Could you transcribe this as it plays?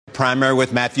primary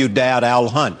with Matthew Dowd, Al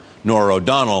Hunt, Nora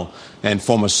O'Donnell, and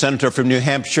former senator from New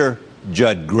Hampshire,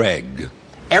 Judd Gregg.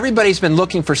 Everybody's been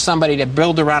looking for somebody to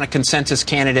build around a consensus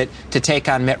candidate to take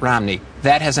on Mitt Romney.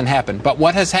 That hasn't happened. But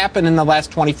what has happened in the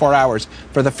last 24 hours,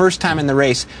 for the first time in the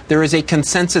race, there is a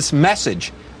consensus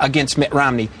message against Mitt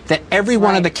Romney that every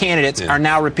one of the candidates are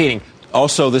now repeating.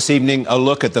 Also this evening, a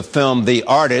look at the film The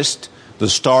Artist. The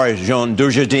star is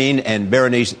Dujardin and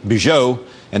Berenice Bejo,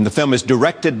 and the film is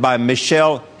directed by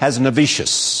Michel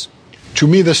Hazanavicius. To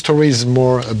me, the story is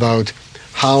more about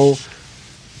how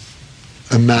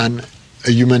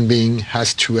a human being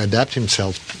has to adapt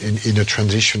himself in a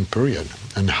transition period,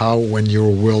 and how when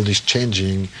your world is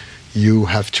changing, you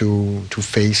have to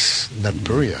face that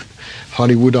period.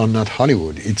 Hollywood or not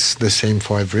Hollywood, it's the same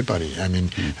for everybody. I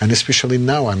mean, and especially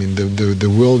now, I mean, the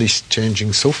world is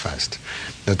changing so fast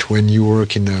that when you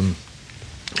work in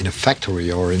a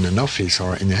factory or in an office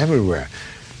or in everywhere,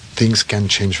 things can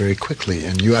change very quickly,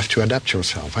 and you have to adapt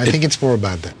yourself. I think it's more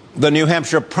about that. The New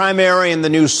Hampshire primary and the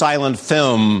new silent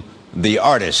film, The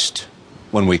Artist,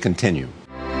 when we continue.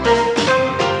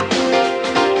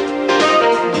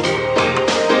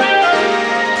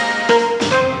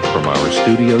 From our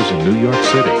studios in New York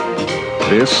City,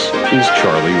 this is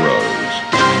Charlie Rose.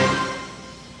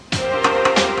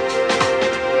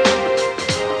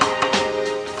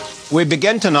 We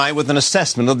begin tonight with an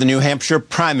assessment of the New Hampshire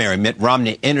primary. Mitt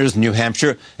Romney enters New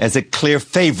Hampshire as a clear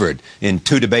favorite. In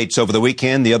 2 debates over the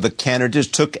weekend, the other candidates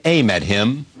took aim at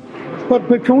him.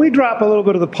 But can we drop a little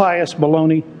bit of the pious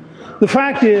baloney? The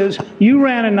fact is, you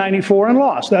ran in '94 and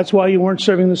lost. That's why you weren't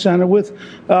serving the Senate with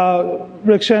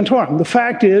Rick Santorum. The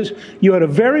fact is, you had a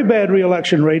very bad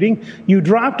re-election rating. You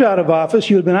dropped out of office.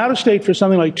 You had been out of state for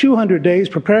something like 200 days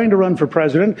preparing to run for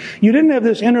president. You didn't have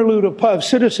this interlude of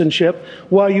citizenship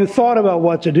while you thought about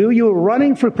what to do. You were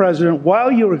running for president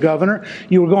while you were governor.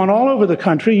 You were going all over the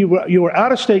country. You were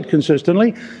out of state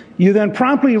consistently. You then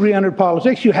promptly re-entered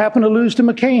politics. You happened to lose to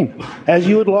McCain, as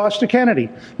you had lost to Kennedy.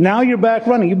 Now you're back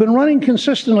running. You've been running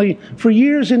consistently for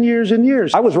years and years and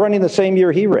years. I was running the same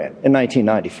year he ran in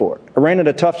 1994. I ran in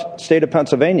a tough state of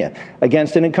Pennsylvania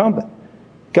against an incumbent.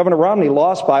 Governor Romney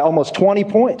lost by almost 20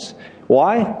 points.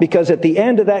 Why? Because at the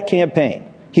end of that campaign,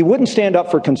 he wouldn't stand up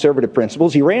for conservative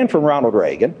principles. He ran from Ronald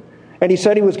Reagan. And he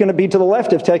said he was going to be to the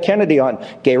left of Ted Kennedy on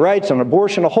gay rights, on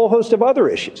abortion, a whole host of other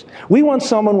issues. We want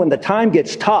someone when the time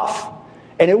gets tough,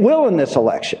 and it will in this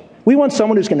election. We want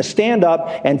someone who's going to stand up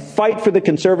and fight for the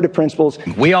conservative principles.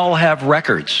 We all have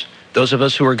records. Those of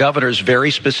us who are governors,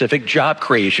 very specific job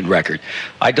creation record.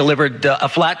 I delivered a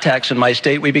flat tax in my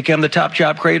state. We became the top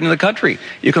job creator in the country.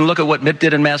 You can look at what Mitt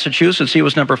did in Massachusetts. He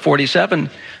was number 47.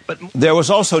 But there was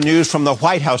also news from the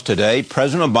White House today.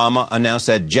 President Obama announced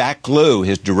that Jack Lew,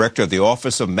 his director of the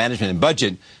Office of Management and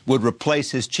Budget, would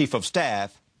replace his chief of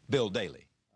staff, Bill Daley.